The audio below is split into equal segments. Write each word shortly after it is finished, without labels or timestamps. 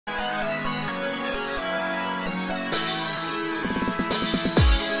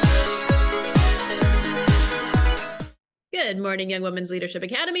Good morning, Young Women's Leadership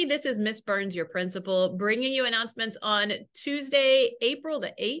Academy. This is Miss Burns, your principal, bringing you announcements on Tuesday, April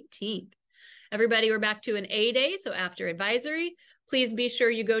the 18th. Everybody, we're back to an A day, so after advisory, please be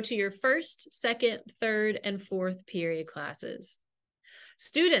sure you go to your first, second, third, and fourth period classes.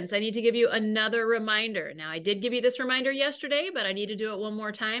 Students, I need to give you another reminder. Now, I did give you this reminder yesterday, but I need to do it one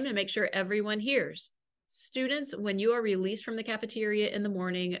more time to make sure everyone hears. Students, when you are released from the cafeteria in the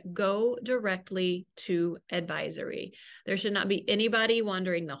morning, go directly to advisory. There should not be anybody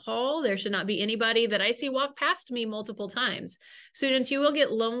wandering the hall. There should not be anybody that I see walk past me multiple times. Students, you will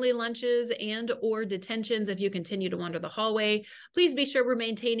get lonely lunches and or detentions if you continue to wander the hallway. Please be sure we're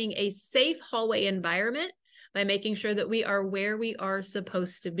maintaining a safe hallway environment by making sure that we are where we are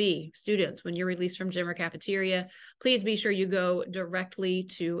supposed to be. Students, when you're released from gym or cafeteria, please be sure you go directly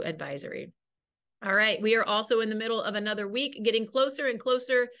to advisory. All right, we are also in the middle of another week, getting closer and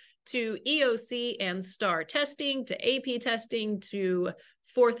closer to EOC and STAR testing, to AP testing, to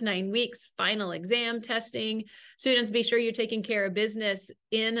fourth 9 weeks final exam testing. Students, be sure you're taking care of business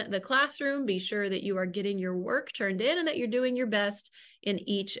in the classroom. Be sure that you are getting your work turned in and that you're doing your best in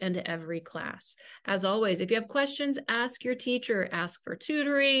each and every class. As always, if you have questions, ask your teacher, ask for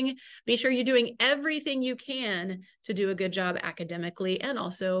tutoring. Be sure you're doing everything you can to do a good job academically and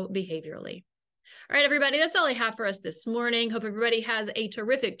also behaviorally. All right, everybody, that's all I have for us this morning. Hope everybody has a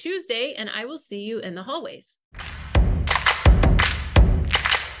terrific Tuesday, and I will see you in the hallways.